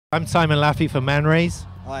I'm Simon Laffy from Manraze.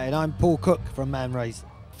 Hi, and I'm Paul Cook from Manraze.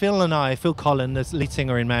 Phil Collin, the lead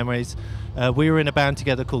singer in Manraze, we were in a band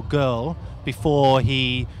together called Girl before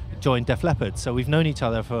he joined Def Leppard. So we've known each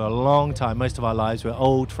other for a long time, most of our lives. We're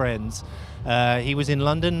old friends. He was in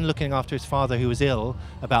London looking after his father who was ill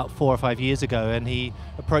about 4 or 5 years ago, and he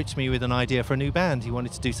approached me with an idea for a new band. He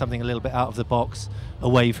wanted to do something a little bit out of the box,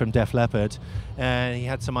 away from Def Leppard. And he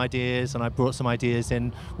had some ideas, and I brought some ideas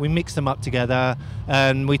in. We mixed them up together,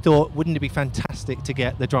 and we thought, wouldn't it be fantastic to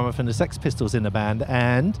get the drummer from the Sex Pistols in the band?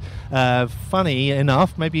 And funny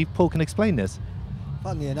enough, maybe Paul can explain this.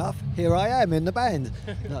 Funny enough, here I am in the band.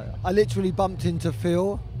 No, I literally bumped into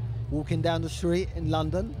Phil walking down the street in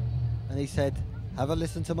London, and he said, "Have a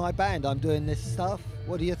listen to my band. I'm doing this stuff.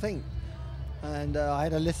 What do you think?" And I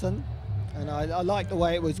had a listen, and I liked the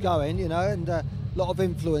way it was going, you know, and a lot of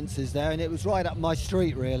influences there, and it was right up my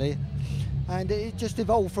street, really. And it just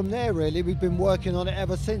evolved from there, really. We've been working on it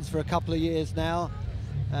ever since for a couple of years now,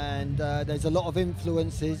 and there's a lot of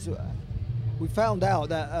influences. We found out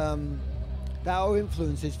that our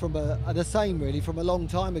influences are the same, really, from a long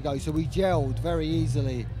time ago, so we gelled very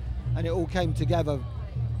easily, and it all came together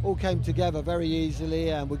very easily,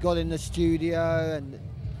 and we got in the studio,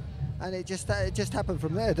 and it just happened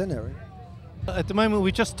from there, didn't it? At the moment,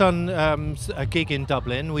 we've just done a gig in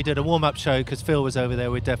Dublin. We did a warm-up show because Phil was over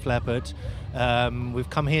there with Def Leppard. We've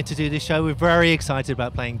come here to do this show. We're very excited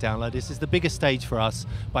about playing Download. This is the biggest stage for us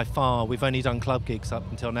by far. We've only done club gigs up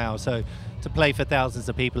until now, so to play for thousands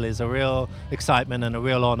of people is a real excitement and a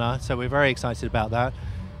real honour. So we're very excited about that.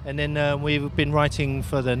 And then we've been writing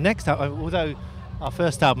for the next album, although our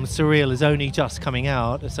first album, Surreal, is only just coming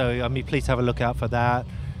out, so please have a look out for that.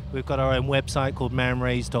 We've got our own website called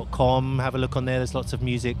manraze.com. Have a look on there. There's lots of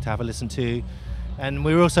music to have a listen to. And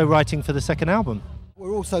we're also writing for the second album.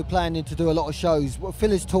 We're also planning to do a lot of shows. Well,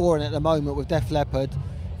 Phil is touring at the moment with Def Leppard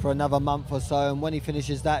for another month or so, and when he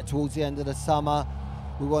finishes that towards the end of the summer,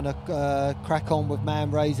 we want to crack on with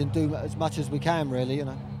Manraze and do as much as we can, really, you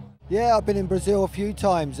know. Yeah, I've been in Brazil a few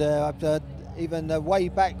times. Even way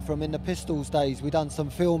back from in the Pistols days, we've done some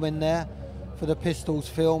filming there for the Pistols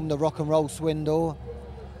film, The Rock and Roll Swindle,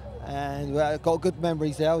 and we've got good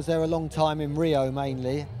memories there. I was there a long time in Rio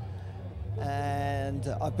mainly, and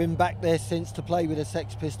I've been back there since to play with the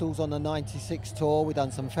Sex Pistols on the '96 tour. We've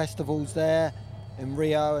done some festivals there in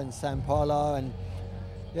Rio and Sao Paulo, and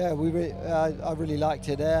yeah, I really liked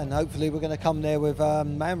it there, and hopefully we're going to come there with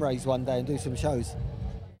Manraze one day and do some shows.